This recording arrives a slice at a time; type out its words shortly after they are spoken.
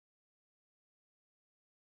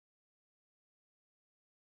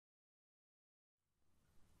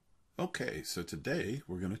Okay, so today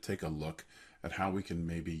we're going to take a look at how we can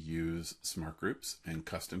maybe use smart groups and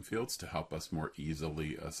custom fields to help us more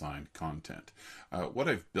easily assign content. What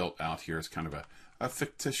I've built out here is kind of a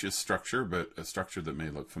fictitious structure, but a structure that may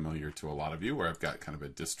look familiar to a lot of you, where I've got kind of a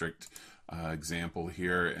district example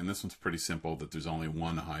here, and this one's pretty simple, that there's only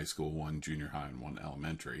one high school, one junior high, and one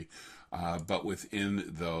elementary. But within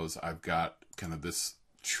those, I've got kind of this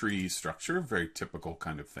tree structure, very typical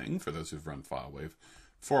kind of thing for those who've run FileWave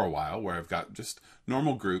for a while, where I've got just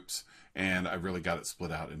normal groups, and I've really got it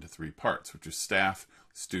split out into three parts, which is staff,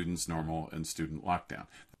 students, normal, and student lockdown.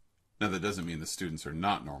 Now, that doesn't mean the students are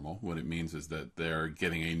not normal. What it means is that they're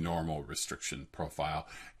getting a normal restriction profile,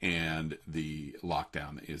 and the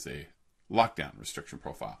lockdown is a lockdown restriction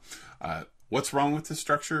profile. What's wrong with this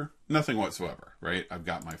structure? Nothing whatsoever, right? I've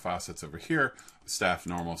got my faucets over here, staff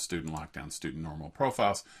normal, student lockdown, student normal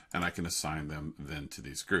profiles, and I can assign them then to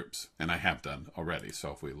these groups. And I have done already.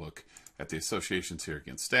 So if we look at the associations here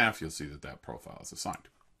against staff, you'll see that that profile is assigned.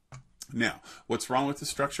 Now, what's wrong with the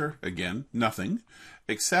structure? Again, nothing,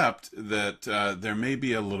 except that there may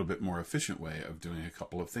be a little bit more efficient way of doing a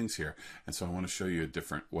couple of things here. And so I want to show you a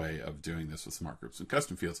different way of doing this with smart groups and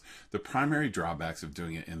custom fields. The primary drawbacks of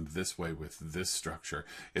doing it in this way with this structure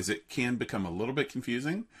is it can become a little bit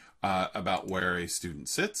confusing about where a student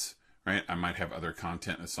sits, right? I might have other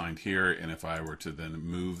content assigned here, and if I were to then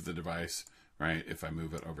move the device, right, if I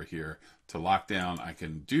move it over here to lockdown, I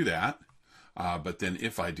can do that. But then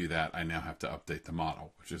if I do that, I now have to update the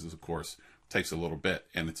model, which is, of course, takes a little bit,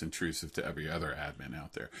 and it's intrusive to every other admin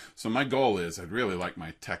out there. So my goal is I'd really like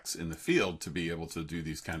my techs in the field to be able to do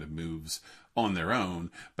these kind of moves on their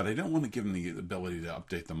own, but I don't want to give them the ability to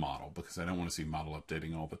update the model, because I don't want to see model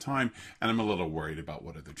updating all the time, and I'm a little worried about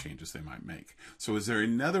what other changes they might make. So is there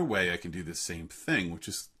another way I can do the same thing, which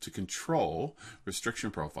is to control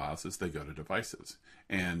restriction profiles as they go to devices?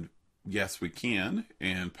 And yes, we can,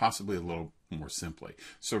 and possibly a little more simply.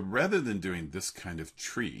 So rather than doing this kind of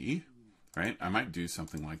tree, right, I might do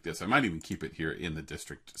something like this. I might even keep it here in the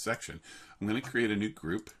district section. I'm going to create a new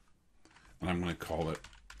group, and I'm going to call it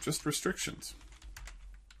just restrictions.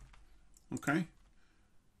 Okay.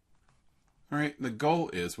 All right, the goal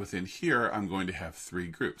is within here, I'm going to have three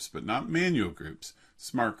groups, but not manual groups,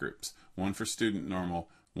 smart groups. One for student normal,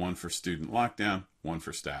 one for student lockdown, one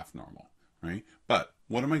for staff normal, right? But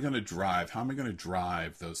what am I going to drive? How am I going to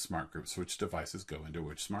drive those smart groups? Which devices go into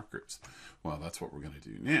which smart groups? Well, that's what we're going to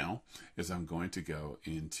do now, is I'm going to go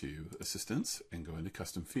into assistance and go into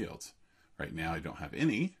custom fields. Right now I don't have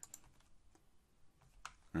any,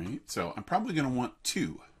 right? So I'm probably going to want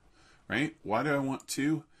two, right? Why do I want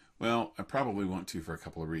two? Well, I probably want two for a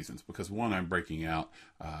couple of reasons, because one, I'm breaking out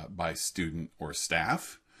by student or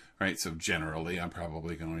staff. Right, so generally, I'm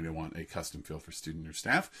probably going to want a custom field for student or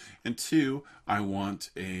staff. And two, I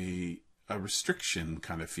want a restriction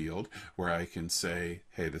kind of field where I can say,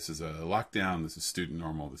 hey, this is a lockdown, this is student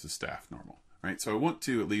normal, this is staff normal. Right, so I want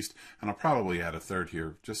two at least, and I'll probably add a third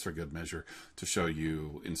here just for good measure to show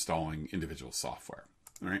you installing individual software.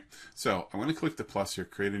 All right, so I'm going to click the plus here,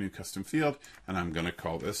 create a new custom field, and I'm going to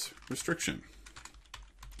call this restriction.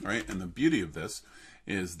 All right, and the beauty of this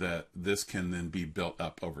is that this can then be built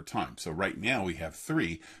up over time. So right now we have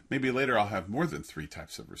three. Maybe later I'll have more than three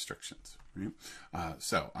types of restrictions. Right?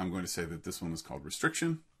 So I'm going to say that this one is called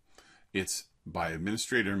restriction. It's by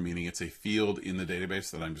administrator, meaning it's a field in the database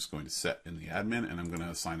that I'm just going to set in the admin, and I'm going to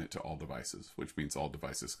assign it to all devices, which means all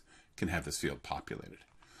devices can have this field populated.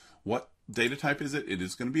 What data type is it? It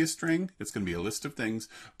is going to be a string. It's going to be a list of things,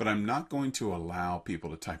 but I'm not going to allow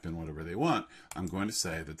people to type in whatever they want. I'm going to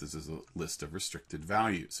say that this is a list of restricted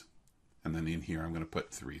values. And then in here, I'm going to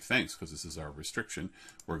put three things, because this is our restriction.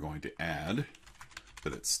 We're going to add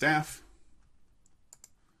that it's staff.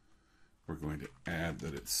 We're going to add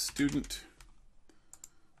that it's student,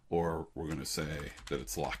 or we're going to say that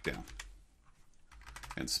it's lockdown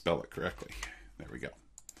and spell it correctly. There we go.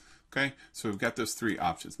 Okay, so we've got those three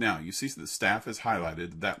options. Now, you see the staff is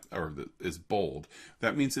highlighted, is bold.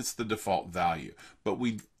 That means it's the default value. But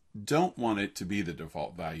we don't want it to be the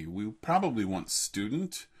default value. We probably want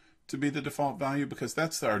student to be the default value, because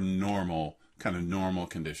that's our normal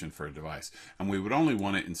condition for a device. And we would only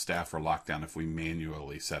want it in staff or lockdown if we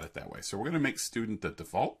manually set it that way. So we're going to make student the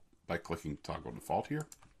default by clicking toggle default here.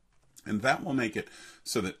 And that will make it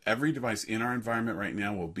so that every device in our environment right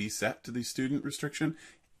now will be set to the student restriction,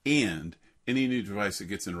 and any new device that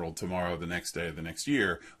gets enrolled tomorrow, the next day, the next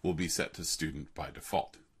year will be set to student by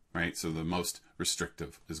default, right? So the most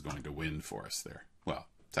restrictive is going to win for us there. Well,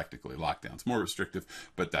 technically lockdown's more restrictive,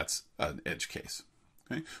 but that's an edge case.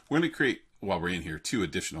 Okay, we're going to create, while we're in here, two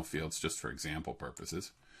additional fields just for example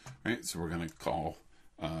purposes, right? So we're going to call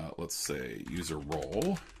let's say user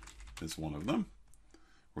role is one of them.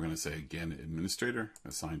 We're going to say again administrator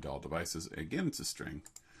assigned to all devices. Again, it's a string.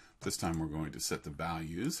 This time we're going to set the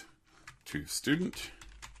values to student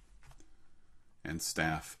and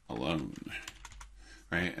staff alone.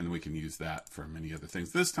 Right? And we can use that for many other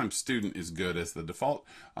things. This time student is good as the default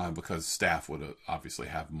because staff would obviously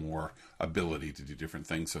have more ability to do different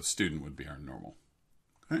things. So student would be our normal.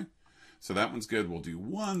 Okay, so that one's good. We'll do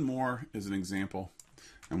one more as an example,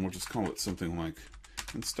 and we'll just call it something like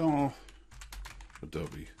install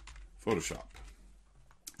Adobe Photoshop.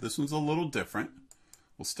 This one's a little different.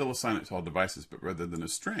 We'll still assign it to all devices, but rather than a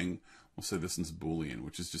string, we'll say this one's Boolean,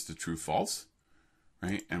 which is just a true false.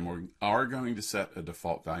 Right? And we are going to set a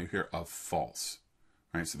default value here of false.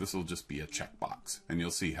 Right? So this will just be a checkbox, and you'll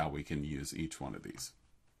see how we can use each one of these.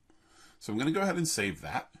 So I'm going to go ahead and save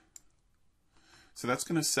that. So that's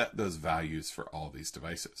going to set those values for all these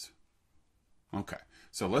devices. Okay,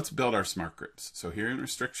 so let's build our smart groups. So here in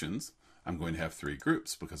restrictions, I'm going to have 3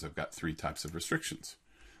 groups because I've got 3 types of restrictions.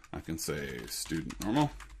 I can say student normal.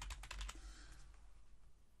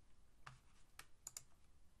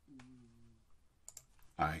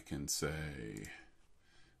 I can say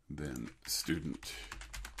then student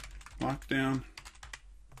lockdown.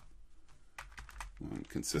 Well, I'm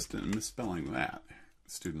consistent in misspelling that.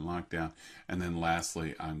 Student lockdown. And then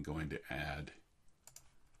lastly, I'm going to add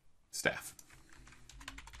staff.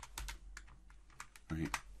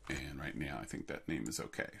 Right? And right now, I think that name is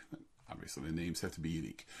okay. Obviously, the names have to be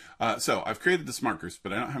unique. So I've created the smart groups,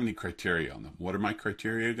 but I don't have any criteria on them. What are my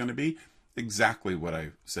criteria going to be? Exactly what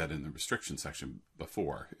I said in the restriction section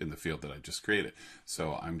before in the field that I just created.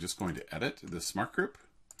 So I'm just going to edit this smart group.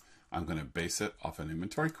 I'm going to base it off an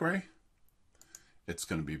inventory query. It's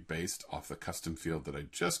going to be based off the custom field that I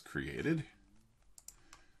just created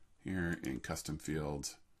here in custom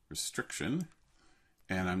fields restriction.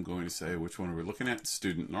 And I'm going to say which one are we looking at?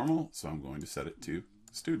 Student normal. So I'm going to set it to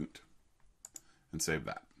student and save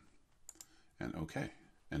that. And okay.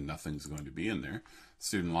 And nothing's going to be in there.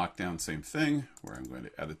 Student lockdown, same thing, where I'm going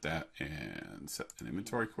to edit that and set an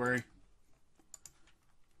inventory query.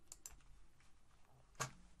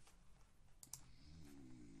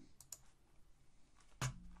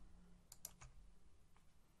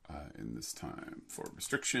 In this time for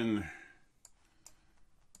restriction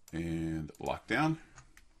and lockdown.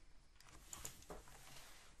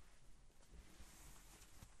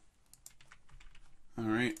 All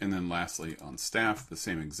right, and then lastly on staff, the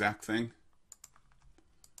same exact thing.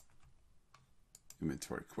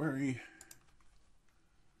 Inventory query.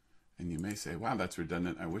 And you may say, wow, that's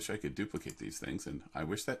redundant. I wish I could duplicate these things, and I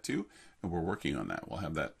wish that too, and we're working on that. We'll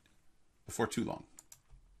have that before too long.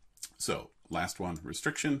 So last one,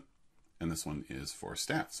 restriction, and this one is for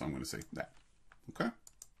staff, so I'm going to say that. Okay.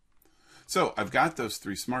 So I've got those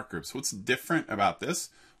 3 smart groups. What's different about this?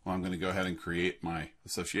 Well, I'm going to go ahead and create my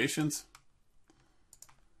associations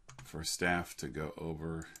for staff to go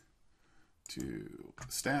over to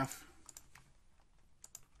staff.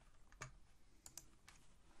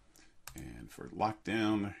 And for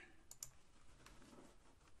lockdown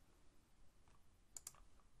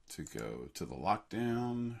to go to the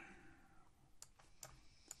lockdown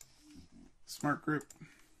smart group.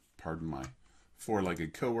 Pardon my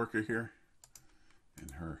 4-legged coworker here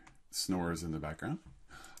and her snores in the background.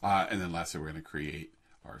 And then lastly, we're going to create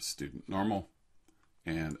our student normal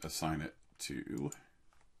and assign it to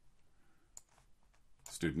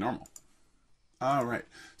student normal. All right,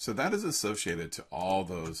 so that is associated to all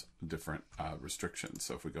those different restrictions.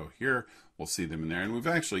 So if we go here, we'll see them in there. And we've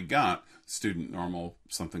actually got student normal,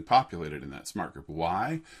 something populated in that smart group.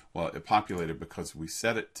 Why? Well, it populated because we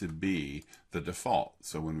set it to be the default.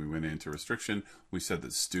 So when we went into restriction, we said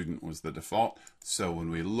that student was the default. So when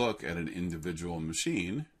we look at an individual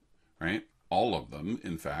machine, right, all of them,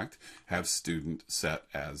 in fact, have student set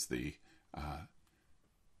as the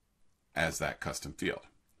as that custom field.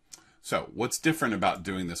 So what's different about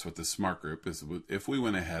doing this with the smart group is if we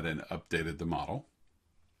went ahead and updated the model,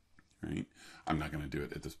 right? I'm not going to do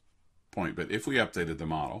it at this point, but if we updated the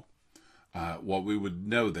model, what we would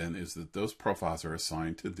know then is that those profiles are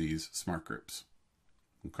assigned to these smart groups.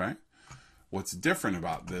 Okay. What's different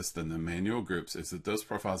about this than the manual groups is that those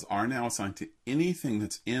profiles are now assigned to anything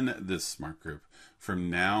that's in this smart group from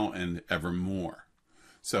now and evermore.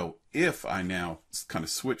 So if I now kind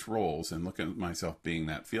of switch roles and look at myself being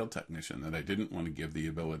that field technician that I didn't want to give the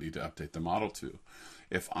ability to update the model to,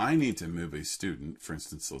 if I need to move a student, for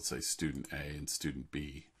instance, let's say student A and student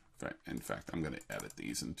B, in fact, I'm going to edit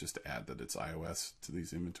these and just add that it's iOS to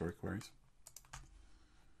these inventory queries.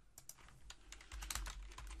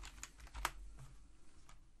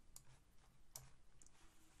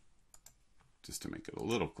 just to make it a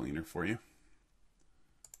little cleaner for you.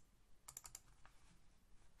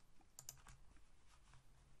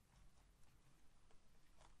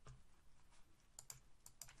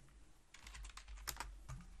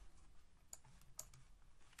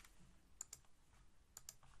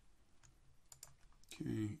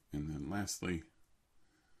 Okay, and then lastly,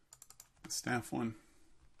 the staff one.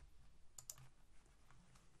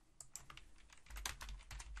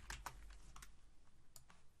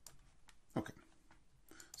 Okay,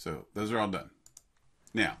 so those are all done.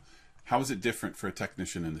 Now, how is it different for a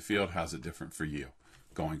technician in the field? How's it different for you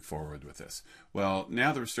going forward with this? Well,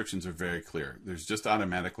 now the restrictions are very clear. There's just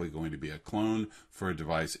automatically going to be a clone for a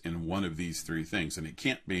device in one of these three things, and it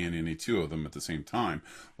can't be in any two of them at the same time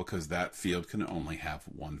because that field can only have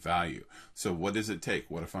one value. So what does it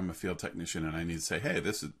take? What if I'm a field technician and I need to say, hey,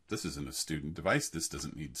 this isn't a student device. This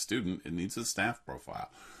doesn't need student. It needs a staff profile.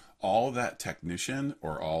 All that technician,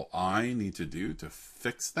 or all I need to do to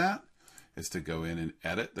fix that, is to go in and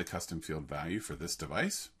edit the custom field value for this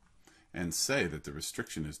device and say that the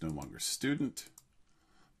restriction is no longer student,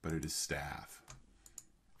 but it is staff.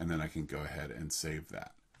 And then I can go ahead and save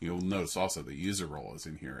that. You'll notice also the user role is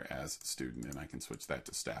in here as student, and I can switch that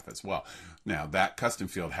to staff as well. Now, that custom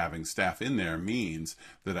field having staff in there means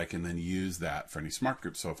that I can then use that for any smart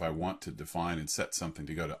group. So if I want to define and set something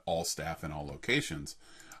to go to all staff in all locations,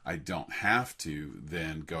 I don't have to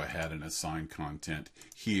then go ahead and assign content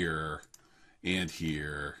here and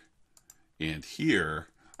here and here.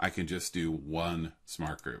 I can just do one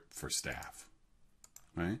smart group for staff,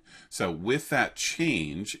 right? So with that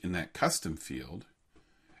change in that custom field,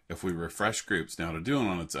 if we refresh groups, now to do it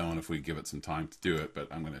on its own, if we give it some time to do it, but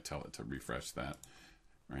I'm going to tell it to refresh that,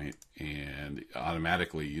 right? And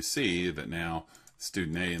automatically you see that now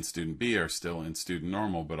student A and student B are still in student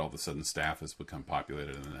normal, but all of a sudden staff has become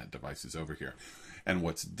populated and that device is over here. And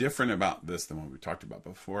what's different about this than what we talked about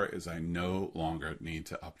before is I no longer need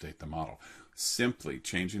to update the model. Simply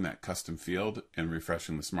changing that custom field and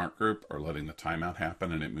refreshing the smart group or letting the timeout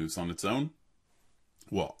happen and it moves on its own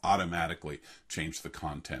will automatically change the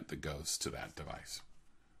content that goes to that device,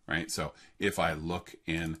 right? So if I look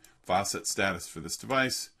in file set status for this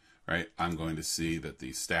device, right, I'm going to see that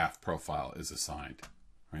the staff profile is assigned,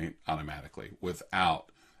 right, automatically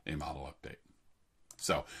without a model update.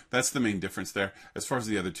 So that's the main difference there. As far as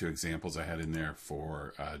the other two examples I had in there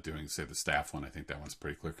for doing, say, the staff one, I think that one's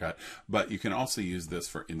pretty clear cut. But you can also use this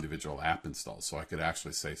for individual app installs. So I could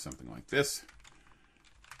actually say something like this,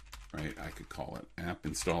 right? I could call it app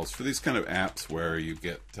installs for these kind of apps where you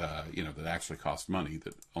get, you know, that actually cost money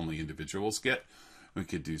that only individuals get. We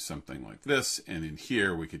could do something like this, and in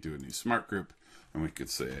here we could do a new smart group, and we could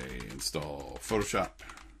say install Photoshop,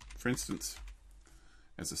 for instance,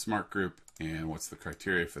 as a smart group. And what's the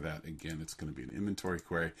criteria for that? Again, it's going to be an inventory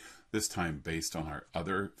query, this time based on our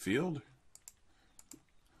other field,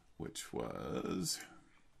 which was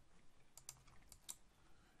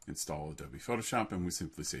install Adobe Photoshop, and we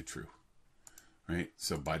simply say true. Right?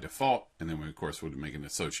 So by default, and then we of course would make an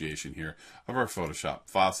association here of our Photoshop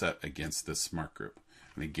file set against this smart group.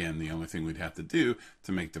 And again, the only thing we'd have to do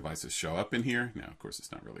to make devices show up in here, now of course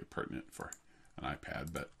it's not really pertinent for an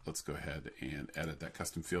iPad, but let's go ahead and edit that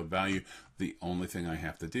custom field value. The only thing I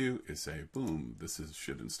have to do is say, boom,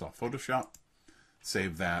 should install Photoshop,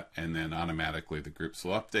 save that, and then automatically the groups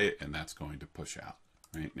will update, and that's going to push out.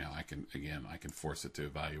 Right? Now I can force it to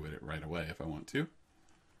evaluate it right away if I want to.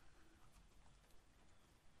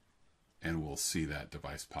 And we'll see that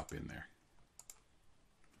device pop in there.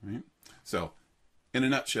 Right? So, in a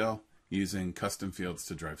nutshell, using custom fields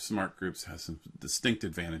to drive smart groups has some distinct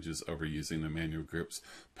advantages over using the manual groups,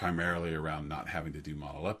 primarily around not having to do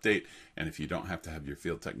model update. And if you don't have to have your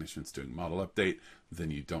field technicians doing model update,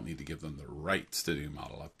 then you don't need to give them the rights to do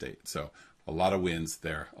model update. So, a lot of wins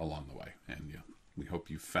there along the way. And we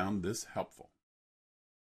hope you found this helpful.